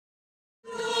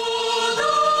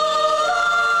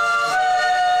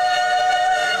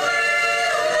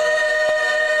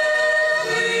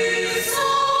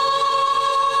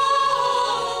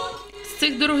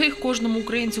дорогих кожному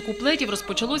українцю куплетів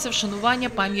розпочалося вшанування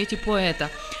пам'яті поета.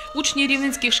 Учні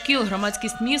рівненських шкіл,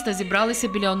 громадськість міста зібралися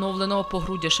біля оновленого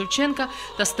погруддя Шевченка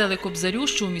та стели Кобзарю,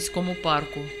 що у міському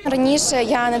парку. Раніше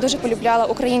я не дуже полюбляла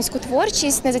українську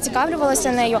творчість, не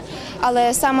зацікавлювалася нею,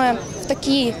 але саме в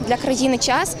такий для країни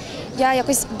час я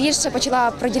якось більше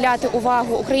почала приділяти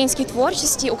увагу українській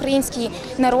творчості, українській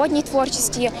народній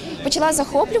творчості, почала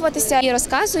захоплюватися і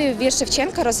розказую вірш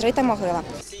Шевченка «Розрита могила».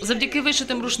 Завдяки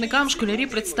вишитим рушникам школярі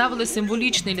представили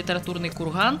символічний літературний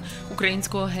курган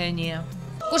українського генія.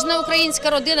 Кожна українська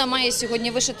родина має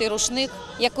сьогодні вишитий рушник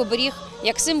як оберіг,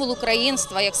 як символ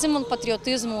українства, як символ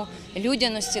патріотизму,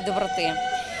 людяності, доброти.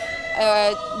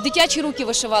 Дитячі руки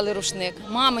вишивали рушник,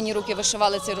 мамині руки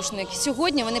вишивали цей рушник.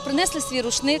 Сьогодні вони принесли свій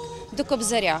рушник до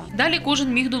Кобзаря. Далі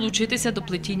кожен міг долучитися до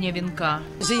плетіння вінка.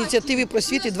 З ініціативи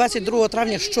просвіти 22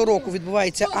 травня щороку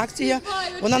відбувається акція.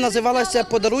 Вона називалася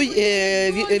 «Подаруй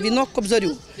вінок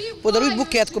Кобзарю», «Подаруй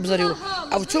букет Кобзарю».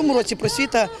 А в цьому році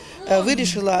просвіта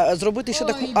вирішила зробити ще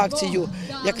таку акцію,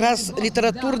 якраз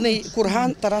літературний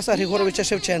курган Тараса Григоровича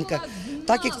Шевченка.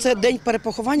 Так як це день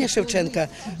перепоховання Шевченка,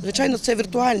 звичайно, це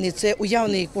віртуальний, це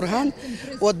уявний курган,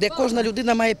 де кожна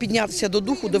людина має піднятися до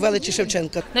духу, до величі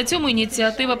Шевченка. На цьому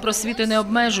ініціатива просвіти не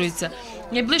обмежується.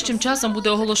 Найближчим часом буде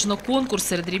оголошено конкурс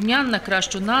серед рівнян на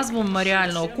кращу назву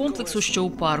меморіального комплексу, що у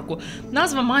парку.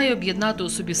 Назва має об'єднати у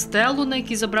собі стелу, на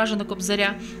якій зображено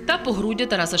Кобзаря, та погруддя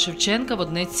Тараса Шевченка в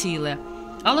одне ціле.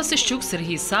 Алла Сищук,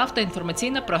 Сергій Савта,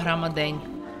 інформаційна програма «День».